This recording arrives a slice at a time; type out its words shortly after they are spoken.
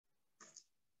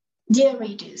Dear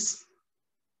readers,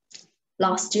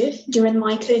 last year, during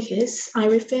my caucus, I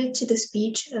referred to the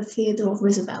speech of Theodore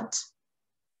Roosevelt.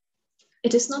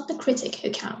 It is not the critic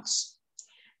who counts.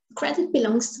 The credit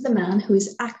belongs to the man who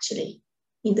is actually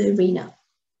in the arena,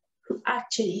 who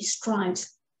actually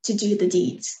strives to do the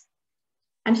deeds,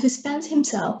 and who spends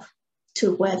himself to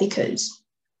a worthy cause.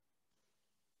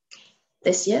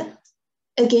 This year,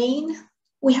 again,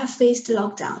 we have faced a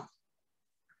lockdown,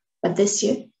 but this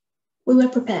year, we were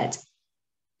prepared.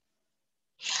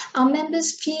 Our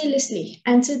members fearlessly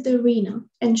entered the arena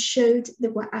and showed they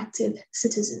were active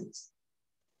citizens.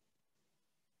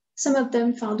 Some of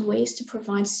them found ways to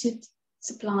provide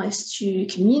supplies to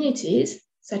communities,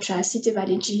 such as Cité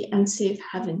Valégie and Safe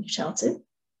Haven Shelter.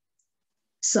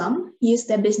 Some used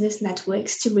their business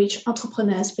networks to reach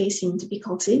entrepreneurs facing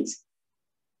difficulties.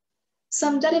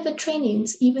 Some delivered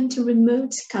trainings even to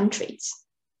remote countries.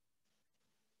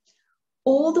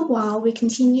 All the while, we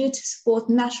continue to support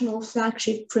national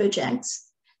flagship projects,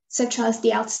 such as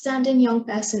the Outstanding Young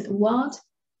Person Award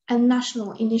and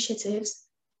national initiatives,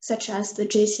 such as the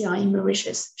JCI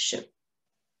Mauritius Show.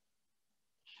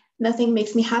 Nothing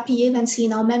makes me happier than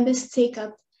seeing our members take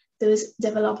up those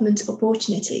development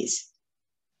opportunities.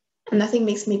 And nothing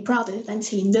makes me prouder than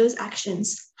seeing those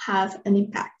actions have an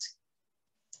impact.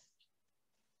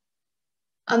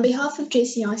 On behalf of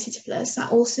JCI City Plus, I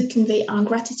also convey our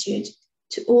gratitude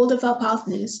to all of our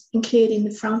partners, including the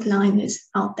frontliners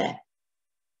out there.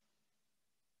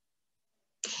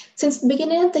 Since the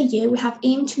beginning of the year, we have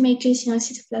aimed to make JCI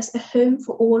City Plus a home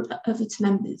for all of its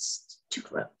members to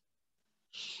grow.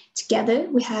 Together,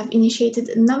 we have initiated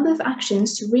a number of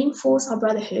actions to reinforce our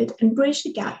brotherhood and bridge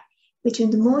the gap between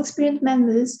the more experienced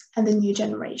members and the new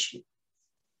generation.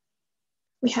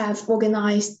 We have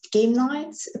organized game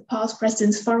nights, a past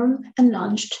president's forum, and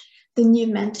launched the new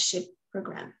mentorship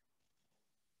program.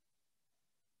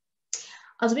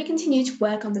 As we continue to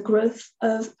work on the growth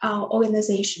of our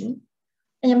organization,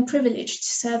 I am privileged to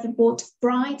serve a board of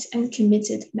bright and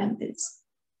committed members.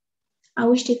 I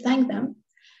wish to thank them,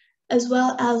 as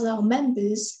well as our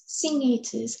members,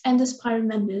 signators, and aspiring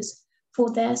members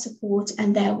for their support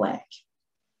and their work.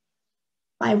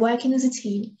 By working as a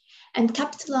team and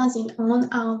capitalizing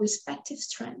on our respective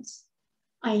strengths,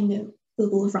 I know we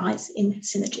will rise in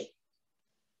synergy.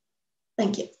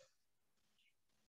 Thank you.